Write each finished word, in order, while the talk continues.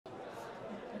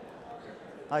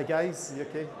Hi guys, you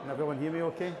okay? Can everyone hear me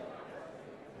okay?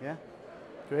 Yeah?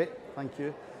 Great, thank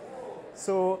you.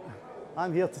 So,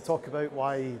 I'm here to talk about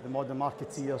why the modern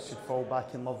marketeer should fall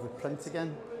back in love with print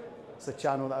again. It's a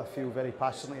channel that I feel very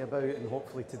passionately about, and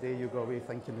hopefully today you'll go away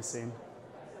thinking the same.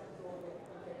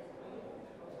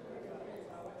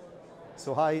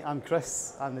 So hi, I'm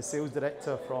Chris. I'm the sales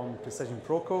director from Precision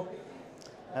Proco.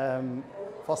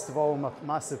 First of all, I'm a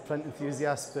massive print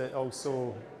enthusiast, but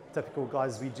also typical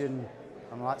Glaswegian.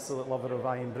 I'm an absolute lover of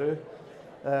Iron Brew.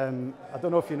 I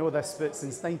don't know if you know this, but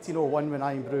since 1901, when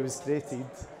Iron Brew was created,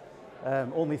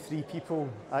 only 3 people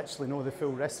actually know the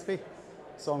full recipe.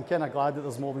 So I'm kind of glad that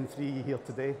there's more than 3 here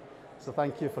today. So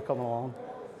thank you for coming along.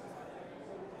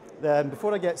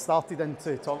 Before I get started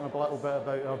into talking a little bit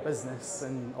about our business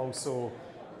and also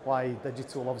why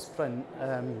digital loves print,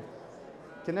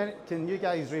 can you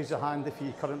guys raise your hand if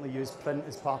you currently use print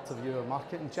as part of your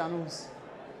marketing channels?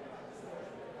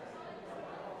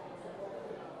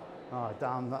 Oh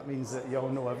damn, that means that you all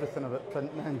know everything about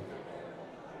print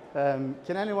then.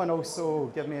 Can anyone also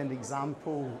give me an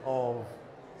example of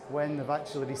when they've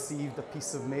actually received a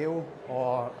piece of mail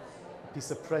or a piece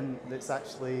of print that's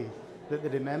actually, that they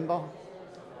remember?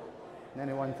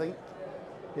 Anyone think?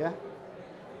 Yeah?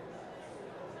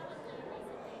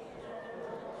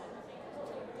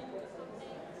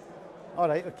 All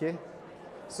right, okay.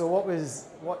 So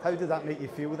how did that make you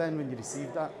feel then when you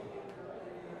received that?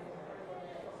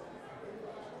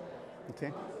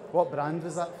 Okay. What brand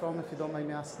was that from, if you don't mind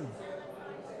me asking?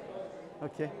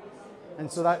 Okay.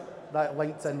 And so that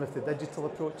linked in with the digital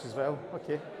approach as well.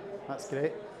 Okay, that's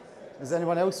great. Does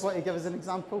anyone else want to give us an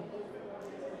example?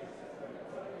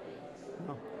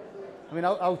 No. I mean,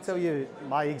 I'll tell you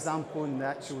my example and the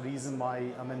actual reason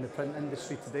why I'm in the print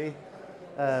industry today.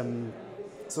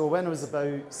 So when I was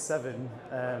about 7,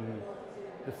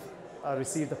 I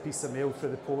received a piece of mail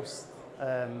through the post.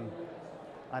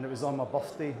 And it was on my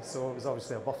birthday, so it was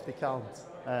obviously a birthday card.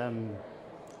 And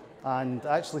it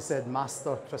actually said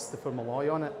Master Christopher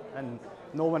Malloy on it, and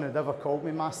no one had ever called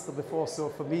me Master before, so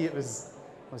for me I was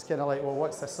kind of like, well,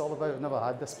 what's this all about? I've never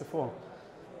had this before.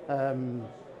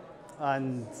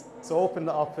 And so I opened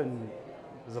it up, and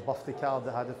it was a birthday card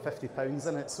that had £50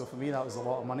 in it, so for me that was a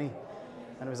lot of money.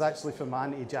 And it was actually from my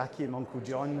Auntie Jackie and my Uncle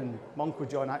John, and my Uncle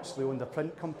John actually owned a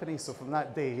print company, so from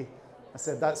that day, I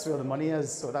said that's where the money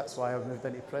is, so that's why I moved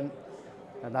into print.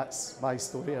 And that's my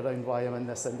story around why I'm in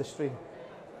this industry.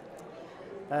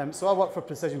 So I work for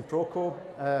Precision Proco,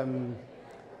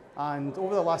 and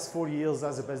over the last 4 years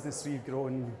as a business, we've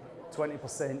grown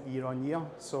 20% year on year.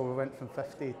 So we went from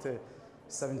 50 to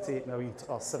 78 million,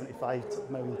 or 75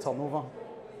 million turnover.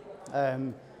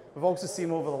 We've also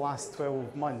seen over the last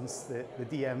 12 months that the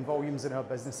DM volumes in our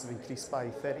business have increased by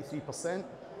 33%.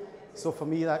 So for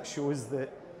me, that shows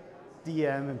that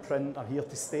DM and print are here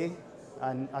to stay,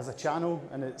 and as a channel,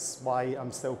 and it's why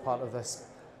I'm still part of this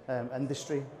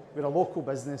industry. We're a local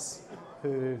business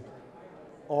who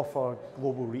offer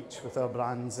global reach with our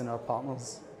brands and our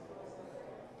partners.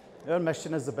 Our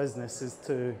mission as a business is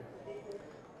to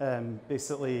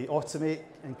basically automate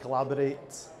and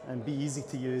collaborate and be easy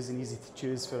to use and easy to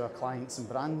choose for our clients and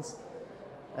brands.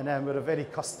 And then we're a very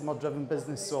customer-driven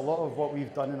business, so a lot of what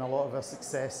we've done and a lot of our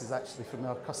success is actually from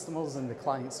our customers and the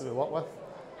clients that we work with.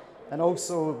 And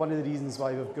also, one of the reasons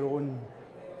why we've grown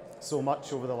so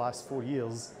much over the last 4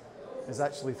 years is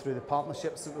actually through the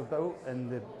partnerships that we've built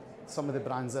and some of the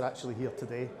brands that are actually here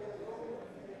today.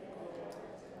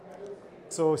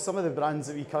 So some of the brands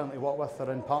that we currently work with or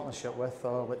in partnership with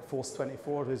are like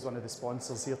Force24, who's one of the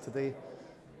sponsors here today.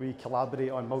 We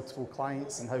collaborate on multiple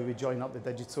clients and how we join up the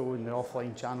digital and the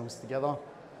offline channels together.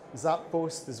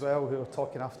 Zappost as well, who are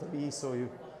talking after me, so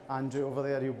Andrew over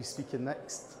there, he'll be speaking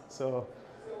next. So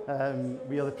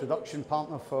we are the production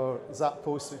partner for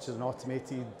Zappost, which is an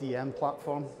automated DM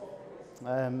platform.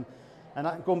 And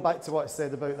going back to what I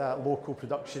said about that local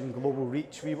production, global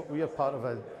reach, we are part of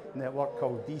a network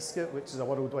called DScout, which is a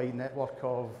worldwide network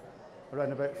of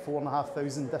around about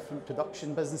 4,500 different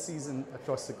production businesses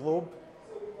across the globe.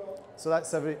 So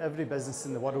that's every business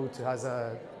in the world who has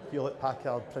a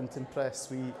Hewlett-Packard printing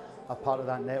press. We are part of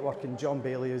that network, and John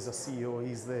Bailey is our CEO,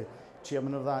 he's the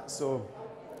chairman of that. So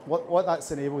what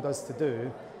that's enabled us to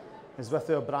do is with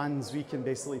our brands, we can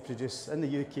basically produce in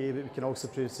the UK, but we can also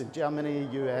produce in Germany,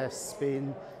 US,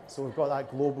 Spain. So we've got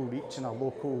that global reach and a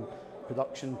local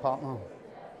production partner,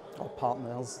 or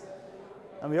partners.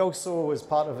 And we also, as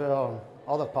part of our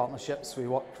other partnerships, we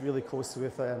work really closely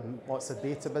with lots of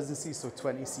data businesses, so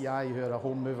 20CI, who are a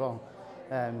home mover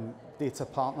data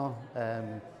partner,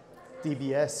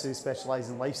 DBS, who specialise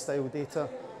in lifestyle data.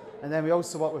 And then we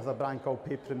also work with a brand called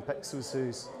Paper and Pixels,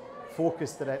 who's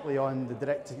focus directly on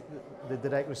the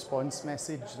direct response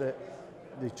message that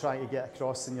they try to get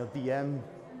across in your DM,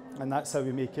 and that's how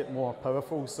we make it more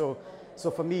powerful. So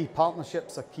for me,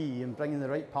 partnerships are key, and bringing the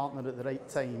right partner at the right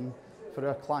time for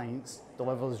our clients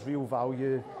delivers real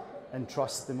value and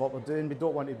trust in what we're doing. We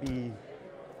don't want to be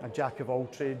a jack of all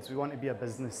trades. We want to be a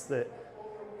business that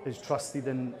is trusted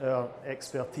in our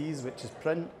expertise, which is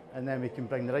print, and then we can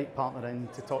bring the right partner in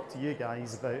to talk to you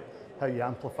guys about how you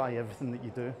amplify everything that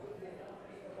you do.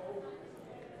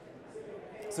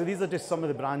 So these are just some of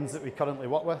the brands that we currently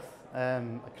work with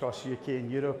across UK and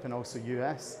Europe and also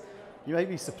US. You might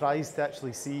be surprised to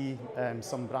actually see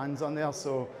some brands on there.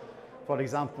 So for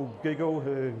example, Google,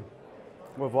 who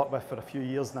we've worked with for a few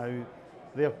years now,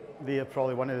 they are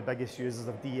probably one of the biggest users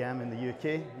of DM in the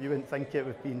UK. You wouldn't think it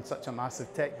with being such a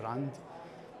massive tech brand,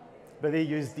 but they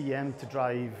use DM to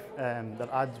drive their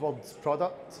AdWords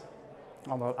product,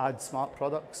 or their AdSmart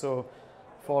product. So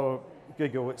for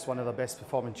Google, it's one of the best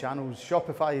performing channels.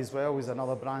 Shopify as well is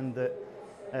another brand that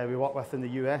we work with in the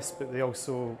US, but they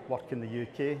also work in the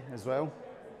UK as well.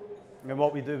 And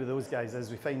what we do with those guys is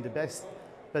we find the best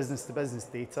business-to-business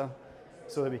data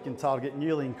so that we can target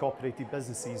newly incorporated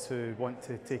businesses who want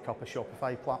to take up a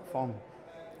Shopify platform.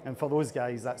 And for those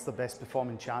guys, that's the best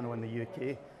performing channel in the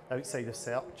UK outside of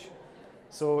search.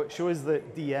 So it shows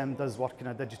that DM does work in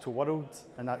a digital world,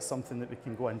 and that's something that we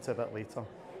can go into a bit later.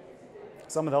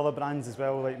 Some of the other brands as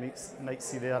well, like you might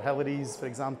see there, Hillary's, for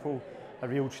example, a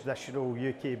real traditional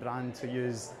UK brand who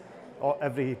use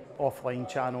every offline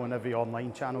channel and every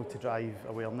online channel to drive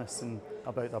awareness and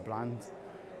about their brand.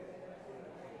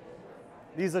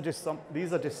 These are just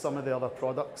some of the other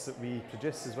products that we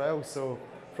produce as well. So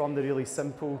from the really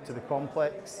simple to the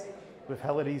complex. With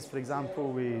Hillary's, for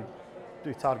example, we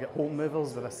do target home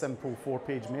movers with a simple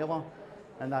 4-page mailer,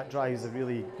 and that drives a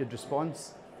really good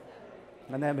response.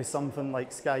 And then with something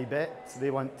like Sky Bet, they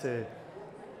want to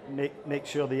make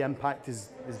sure the impact is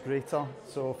greater.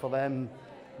 So for them,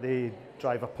 they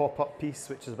drive a pop-up piece,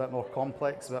 which is a bit more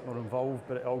complex, a bit more involved,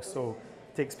 but it also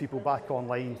takes people back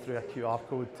online through a QR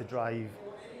code to drive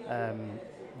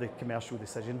the commercial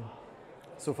decision.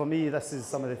 So for me, this is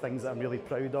some of the things that I'm really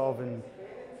proud of and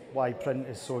why print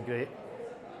is so great.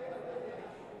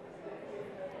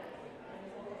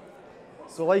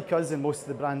 So like us and most of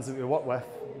the brands that we work with,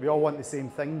 we all want the same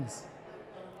things.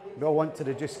 We all want to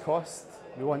reduce cost.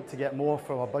 We want to get more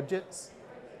for our budgets.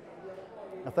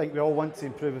 I think we all want to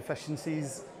improve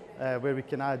efficiencies where we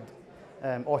can add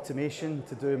automation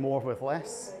to do more with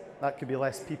less. That could be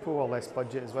less people or less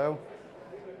budget as well.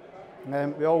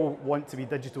 We all want to be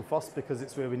digital first because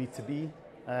it's where we need to be.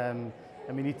 And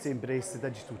we need to embrace the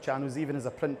digital channels. Even as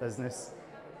a print business,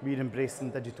 we're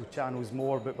embracing digital channels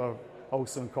more, but we're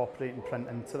also incorporating print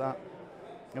into that.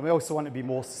 And we also want to be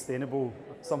more sustainable,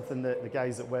 something that the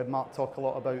guys at Webmark talk a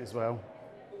lot about as well.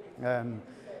 And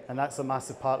that's a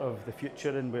massive part of the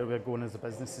future and where we're going as a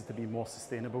business, is to be more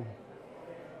sustainable.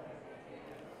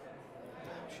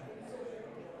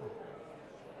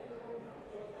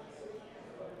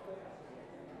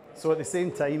 So at the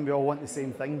same time, we all want the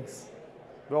same things.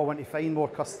 We all want to find more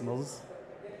customers.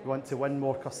 We want to win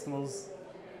more customers.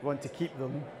 We want to keep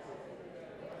them.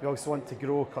 We also want to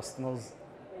grow customers,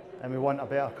 and we want a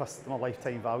better customer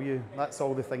lifetime value. That's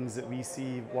all the things that we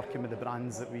see working with the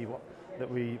brands that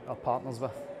we are partners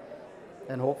with.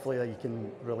 And hopefully you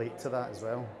can relate to that as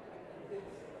well.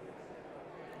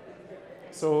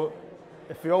 So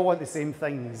if we all want the same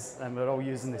things and we're all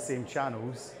using the same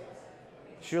channels,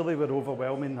 surely we're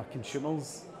overwhelming our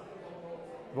consumers.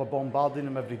 We're bombarding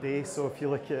them every day. So if you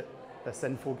look at this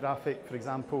infographic, for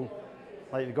example,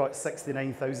 like you've got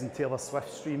 69,000 Taylor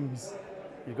Swift streams,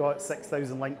 you've got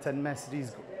 6,000 LinkedIn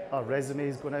messages or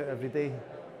resumes going out every day,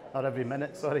 or every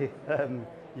minute, sorry.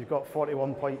 You've got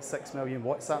 41.6 million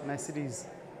WhatsApp messages.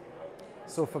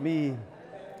 So for me,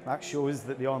 that shows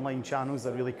that the online channels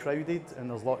are really crowded and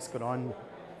there's lots going on.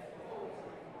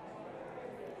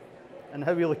 And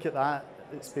how we look at that,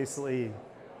 it's basically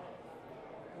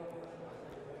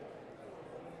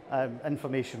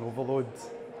information overload.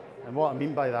 And what I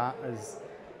mean by that is,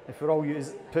 if we're all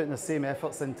putting the same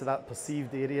efforts into that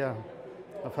perceived area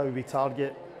of how we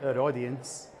target our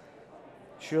audience,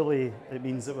 surely it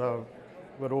means that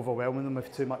we're overwhelming them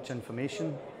with too much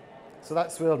information. So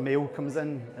that's where mail comes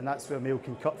in, and that's where mail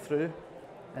can cut through,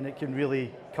 and it can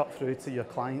really cut through to your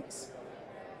clients.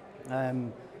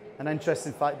 An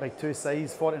interesting fact by Two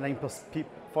Sides,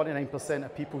 49%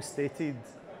 of people stated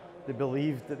they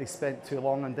believed that they spent too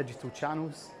long on digital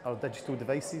channels or digital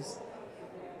devices.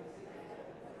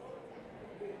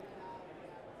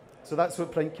 So that's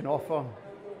what print can offer.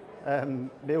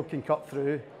 Mail can cut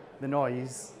through the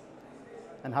noise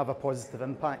and have a positive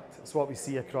impact. It's what we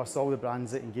see across all the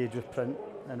brands that engage with print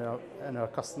in our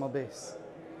customer base.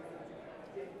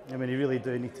 I mean, you really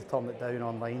do need to turn it down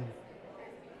online.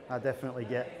 I definitely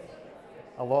get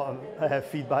a lot of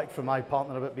feedback from my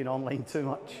partner about being online too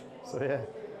much. So yeah.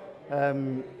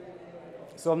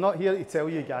 So I'm not here to tell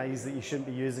you guys that you shouldn't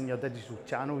be using your digital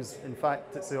channels. In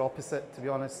fact, it's the opposite, to be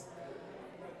honest.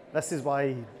 This is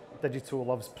why digital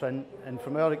loves print, and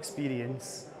from our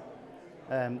experience,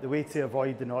 the way to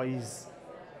avoid the noise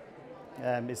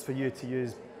is for you to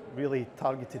use really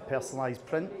targeted, personalised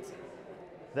print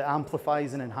that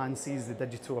amplifies and enhances the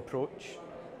digital approach.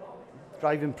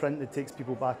 Driving print that takes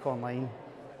people back online.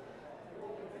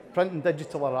 Print and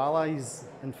digital are allies.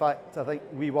 In fact, I think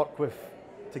we work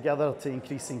together to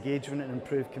increase engagement and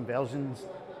improve conversions.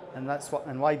 And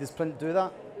why does print do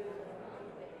that?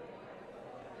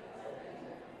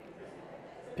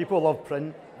 People love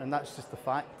print, and that's just a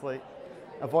fact. Like,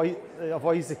 it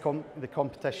avoids the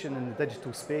competition in the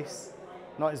digital space.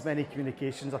 Not as many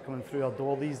communications are coming through our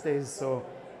door these days, so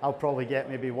I'll probably get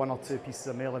maybe 1 or 2 pieces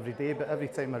of mail every day, but every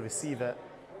time I receive it,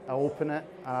 I open it,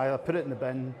 and I either put it in the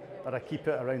bin, or I keep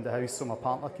it around the house so my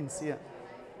partner can see it.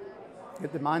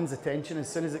 It demands attention. As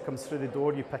soon as it comes through the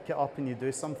door, you pick it up and you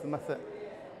do something with it.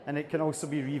 And it can also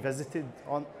be revisited.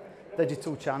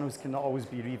 Digital channels cannot always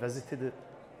be revisited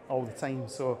all the time.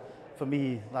 So for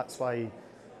me, that's why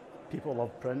people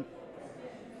love print.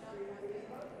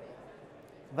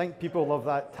 I think people love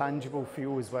that tangible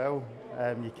feel as well.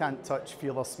 You can't touch,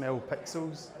 feel or smell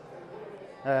pixels.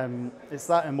 It's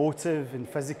that emotive and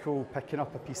physical picking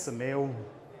up a piece of mail,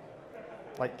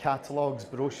 like catalogues,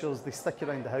 brochures, they stick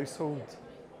around the household.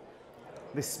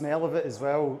 The smell of it as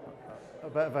well, a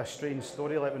bit of a strange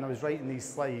story. Like when I was writing these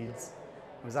slides,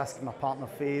 I was asking my partner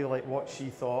Faye like what she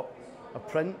thought of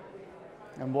print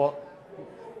and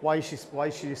why she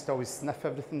used to always sniff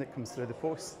everything that comes through the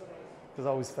post, because I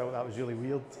always felt that was really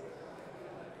weird.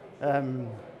 And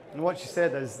what she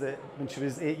said is that when she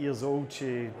was 8 years old,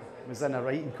 she was in a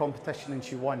writing competition and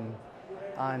she won.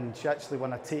 And she actually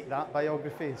won a Take That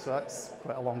biography, so that's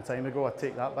quite a long time ago, a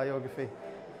Take That biography.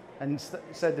 And she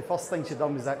said the first thing she'd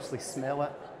done was actually smell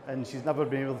it, and she's never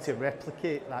been able to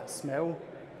replicate that smell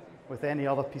with any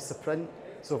other piece of print.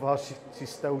 So for her, she's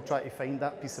still trying to find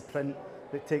that piece of print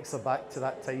that takes her back to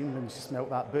that time when she smelt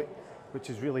that book, which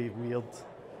is really weird,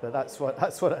 but that's what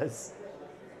it is.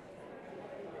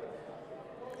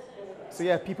 So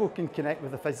yeah, people can connect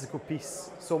with a physical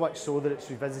piece, so much so that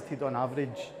it's revisited on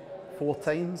average 4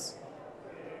 times.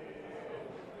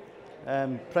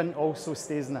 Print also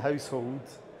stays in the household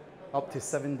up to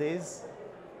 7 days.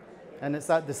 And it's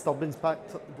that disturbance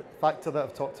factor that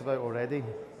I've talked about already.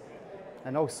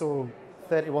 And also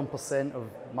 31% of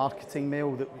marketing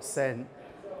mail that was sent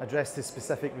addressed to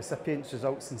specific recipients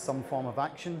results in some form of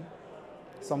action,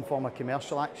 some form of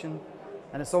commercial action.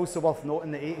 And it's also worth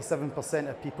noting that 87%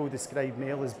 of people describe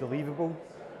mail as believable.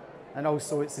 And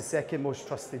also it's the second most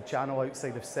trusted channel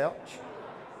outside of search.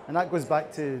 And that goes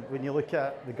back to when you look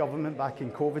at the government back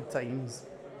in COVID times,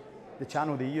 the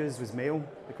channel they used was mail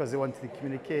because they wanted to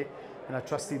communicate in a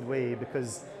trusted way,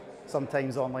 because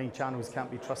sometimes online channels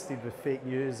can't be trusted with fake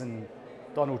news, and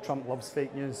Donald Trump loves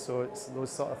fake news, so it's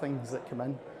those sort of things that come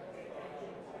in.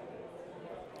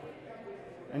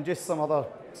 And just some other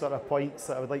sort of points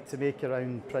that I would like to make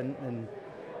around print, and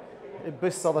it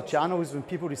boosts other channels. When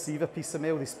people receive a piece of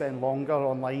mail, they spend longer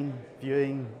online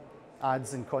viewing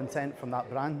ads and content from that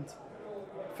brand.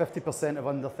 50% of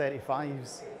under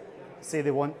 35s say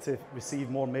they want to receive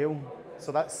more mail.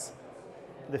 So that's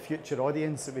the future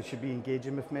audience that we should be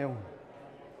engaging with mail.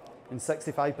 And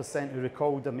 65% who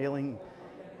recalled a mailing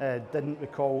didn't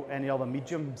recall any other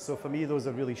medium. So for me, those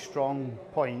are really strong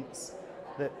points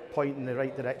that point in the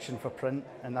right direction for print,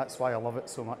 and that's why I love it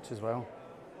so much as well.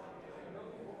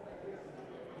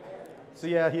 So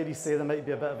yeah, I hear you say there might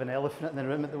be a bit of an elephant in the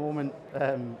room at the moment,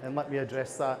 and let me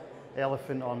address that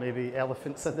elephant, or maybe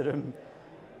elephants in the room.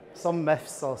 Some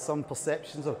myths or some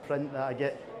perceptions of print that I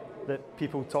get that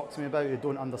people talk to me about who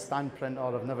don't understand print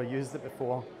or have never used it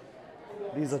before.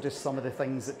 These are just some of the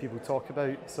things that people talk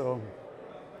about. So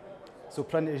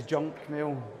print is junk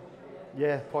mail.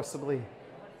 Yeah, possibly.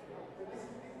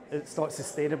 It's not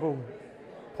sustainable,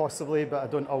 possibly, but I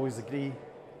don't always agree.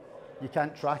 You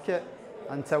can't track it.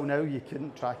 Until now, you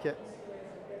couldn't track it.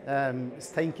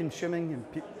 It's time consuming,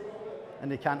 and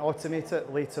they can't automate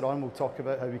it. Later on, we'll talk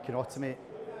about how we can automate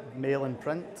mail and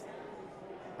print.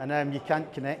 And you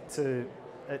can't connect to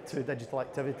it to digital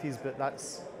activities, but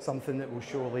that's something that we'll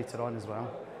show later on as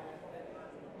well.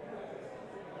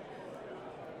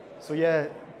 So yeah,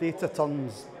 data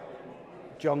turns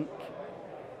junk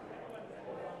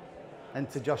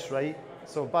into just right.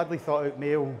 So badly thought out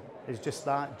mail is just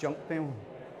that, junk mail.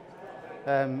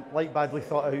 Like badly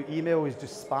thought out email is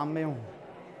just spam mail.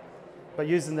 But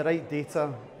using the right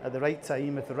data at the right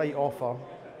time with the right offer,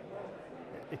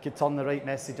 it could turn the right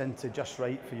message into just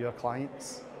right for your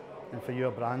clients and for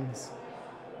your brands.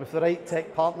 With the right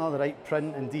tech partner, the right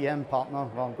print and DM partner,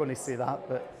 well, I'm going to say that,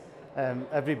 but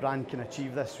every brand can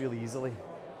achieve this really easily.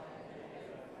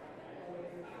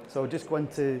 So I'll just go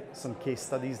into some case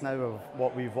studies now of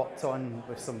what we've worked on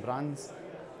with some brands.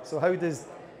 So how does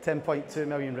 10.2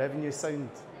 million revenue sound?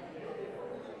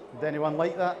 Would anyone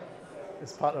like that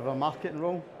as part of a marketing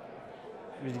role?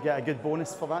 Would you get a good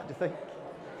bonus for that, do you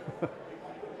think?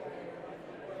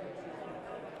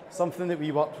 Something that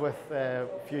we worked with a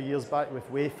few years back with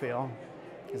Wayfair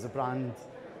as a brand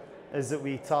is that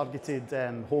we targeted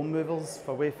home movers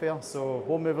for Wayfair. So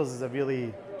home movers is a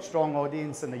really strong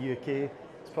audience in the UK.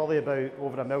 It's probably about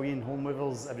over 1 million home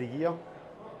movers every year.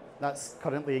 That's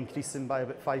currently increasing by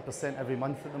about 5% every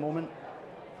month at the moment.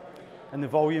 And the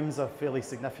volumes are fairly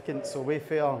significant. So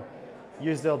Wayfair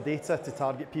use their data to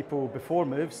target people before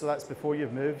move, so that's before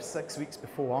you've moved, 6 weeks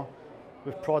before,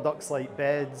 with products like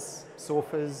beds,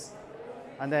 sofas,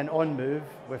 and then on move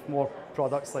with more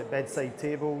products like bedside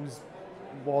tables,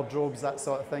 wardrobes, that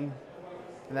sort of thing.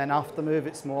 And then after move,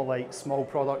 it's more like small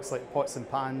products like pots and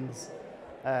pans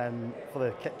for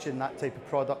the kitchen, that type of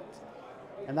product.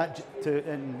 And that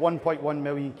in 1.1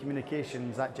 million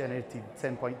communications, that generated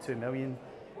 10.2 million.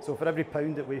 So for every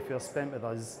pound that Wayfair spent with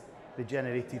us, they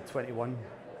generated 21.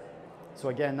 So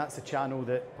again, that's a channel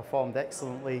that performed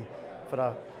excellently for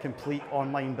a complete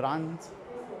online brand.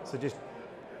 So just,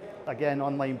 again,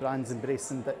 online brands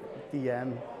embracing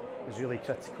DM is really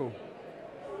critical.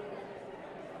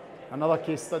 Another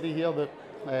case study here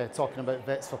that talking about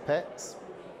Vets for Pets.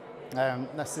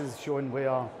 This is showing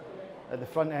where at the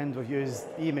front end we've used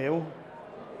email,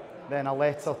 then a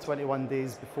letter 21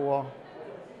 days before,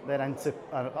 then into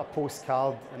a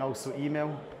postcard and also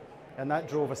email. And that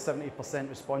drove a 70%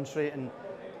 response rate. And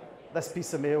this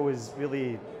piece of mail is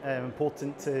really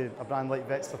important to a brand like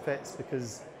Vets for Pets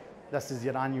because this is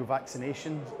your annual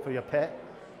vaccination for your pet.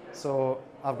 So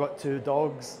I've got 2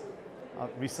 dogs. I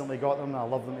recently got them and I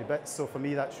love them to bits. So for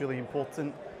me, that's really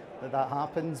important that that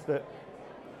happens. But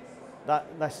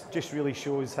this just really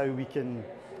shows how we can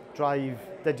drive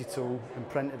digital and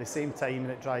print at the same time,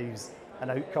 and it drives an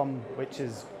outcome which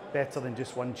is better than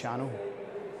just one channel.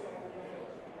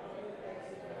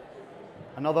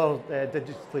 Another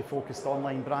digitally focused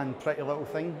online brand, Pretty Little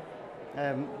Thing,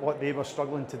 what they were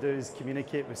struggling to do is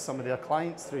communicate with some of their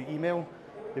clients through email.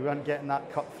 They weren't getting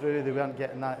that cut through, they weren't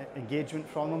getting that engagement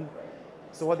from them.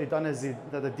 So what they've done is they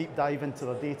did a deep dive into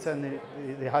their data, and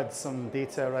they had some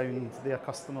data around their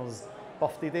customers'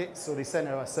 birthday dates. So they sent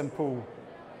out a simple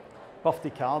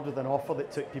birthday card with an offer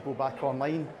that took people back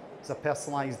online. It's a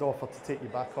personalised offer to take you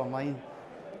back online.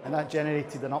 And that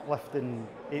generated an uplift in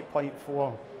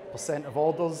 8.4% of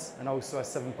orders and also a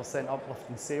 7% uplift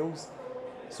in sales.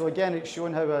 So again, it's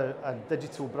showing how a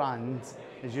digital brand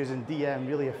is using DM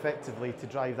really effectively to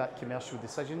drive that commercial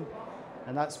decision.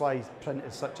 And that's why print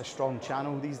is such a strong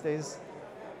channel these days.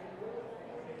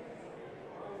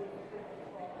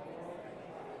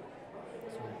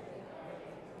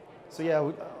 So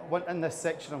yeah, in this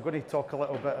section, I'm going to talk a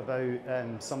little bit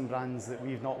about some brands that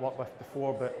we've not worked with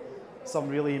before, but some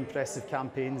really impressive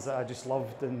campaigns that I just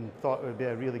loved and thought it would be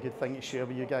a really good thing to share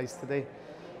with you guys today.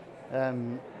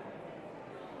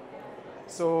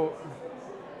 So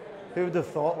who would have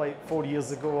thought like 4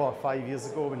 years ago or 5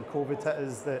 years ago when COVID hit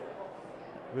us that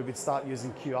we would start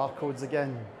using QR codes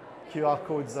again? QR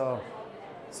codes are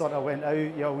sort of went out.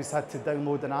 You always had to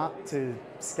download an app to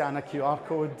scan a QR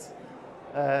code.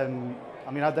 I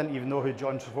mean, I didn't even know who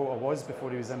John Travolta was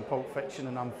before he was in Pulp Fiction,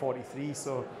 and I'm 43,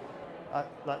 so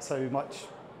that's how much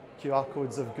QR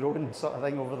codes have grown, sort of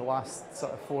thing, over the last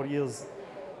sort of 4 years.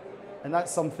 And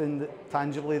that's something that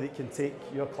tangibly that can take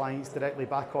your clients directly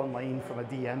back online from a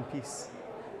DM piece.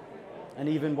 And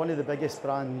even one of the biggest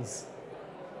brands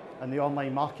in the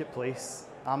online marketplace,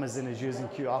 Amazon, is using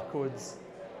QR codes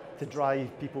to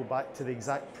drive people back to the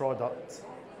exact product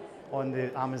on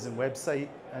the Amazon website.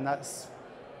 And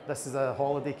this is a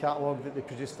holiday catalogue that they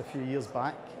produced a few years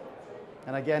back.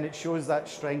 And again, it shows that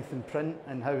strength in print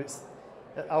and how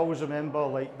I always remember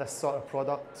like this sort of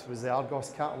product was the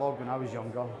Argos catalogue when I was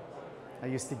younger. I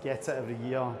used to get it every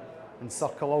year and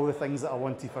circle all the things that I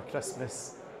wanted for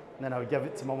Christmas. And then I would give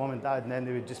it to my mum and dad, and then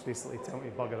they would just basically tell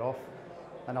me to bugger off.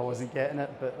 And I wasn't getting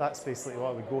it, but that's basically what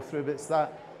I would go through. But it's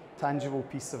that tangible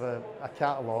piece of a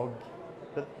catalogue,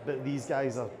 but these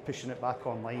guys are pushing it back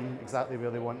online, exactly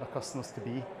where they want their customers to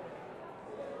be.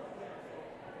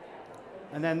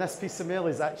 And then this piece of mail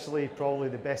is actually probably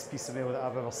the best piece of mail that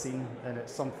I've ever seen, and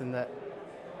it's something that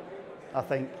I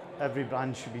think every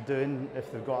brand should be doing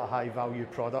if they've got a high value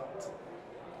product.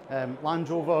 Land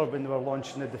Rover, when they were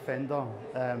launching the Defender,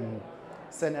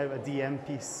 sent out a DM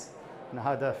piece and it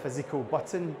had a physical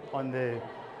button on the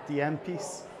DM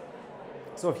piece.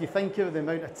 So if you think of the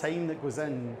amount of time that goes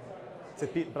in to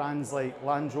put brands like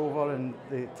Land Rover and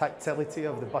the tactility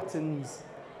of the buttons,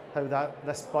 how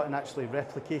this button actually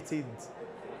replicated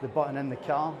the button in the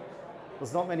car.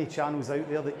 There's not many channels out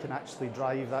there that can actually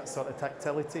drive that sort of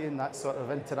tactility and that sort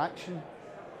of interaction.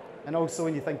 And also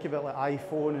when you think about like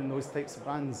iPhone and those types of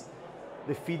brands,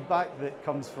 the feedback that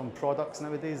comes from products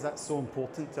nowadays, that's so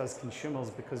important to us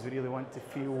consumers because we really want to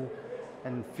feel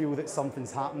that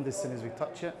something's happened as soon as we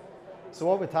touch it. So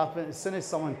what would happen, as soon as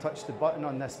someone touched the button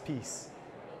on this piece,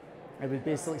 it would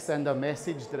basically send a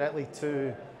message directly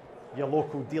to your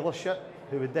local dealership,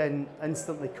 who would then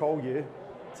instantly call you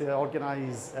to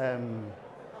organise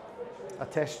a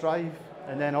test drive,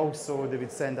 and then also they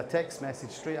would send a text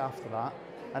message straight after that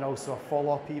and also a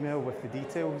follow-up email with the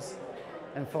details.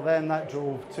 And for them that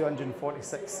drove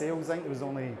 246 sales. I think there was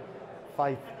only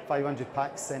 500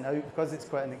 packs sent out because it's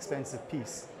quite an expensive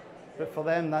piece. But for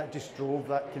them that just drove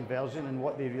that conversion and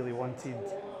what they really wanted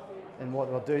and what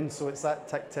they were doing. So it's that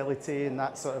tactility and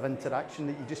that sort of interaction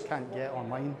that you just can't get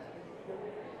online.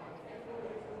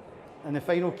 And the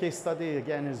final case study,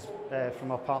 again, is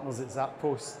from our partners at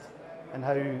Zappost and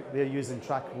how they're using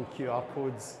trackable QR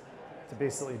codes to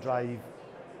basically drive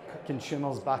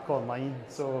consumers back online.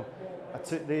 So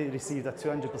they received a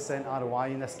 200%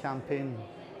 ROI in this campaign,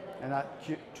 and that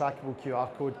trackable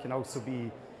QR code can also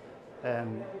be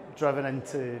driven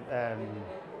into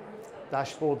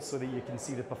dashboards so that you can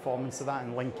see the performance of that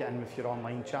and link it in with your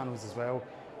online channels as well.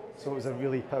 So it was a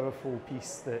really powerful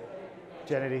piece that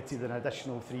generated an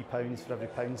additional £3 for every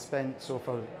pound spent. So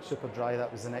for Super Dry,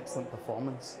 that was an excellent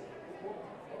performance.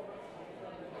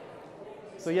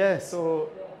 So yeah, so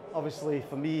obviously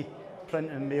for me,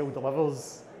 print and mail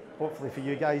delivers. Hopefully for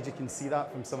you guys, you can see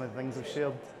that from some of the things I've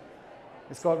shared.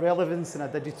 It's got relevance in a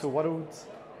digital world.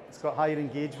 It's got higher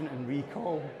engagement and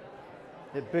recall.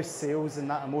 It boosts sales and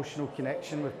that emotional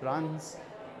connection with brands,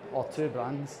 or to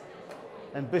brands.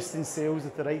 And boosting sales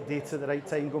with the right data at the right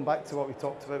time, going back to what we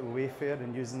talked about with Wayfair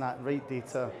and using that right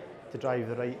data to drive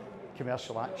the right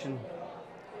commercial action.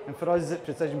 And for us at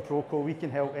Precision Proco, we can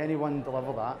help anyone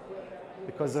deliver that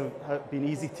because of it being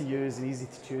easy to use and easy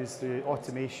to choose through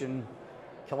automation,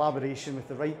 collaboration with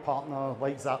the right partner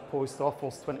like Zappost or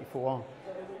Force24,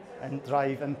 and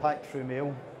drive impact through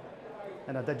mail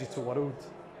in a digital world.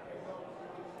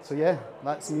 So yeah,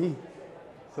 that's me.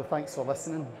 So thanks for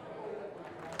listening.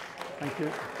 Thank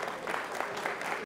you.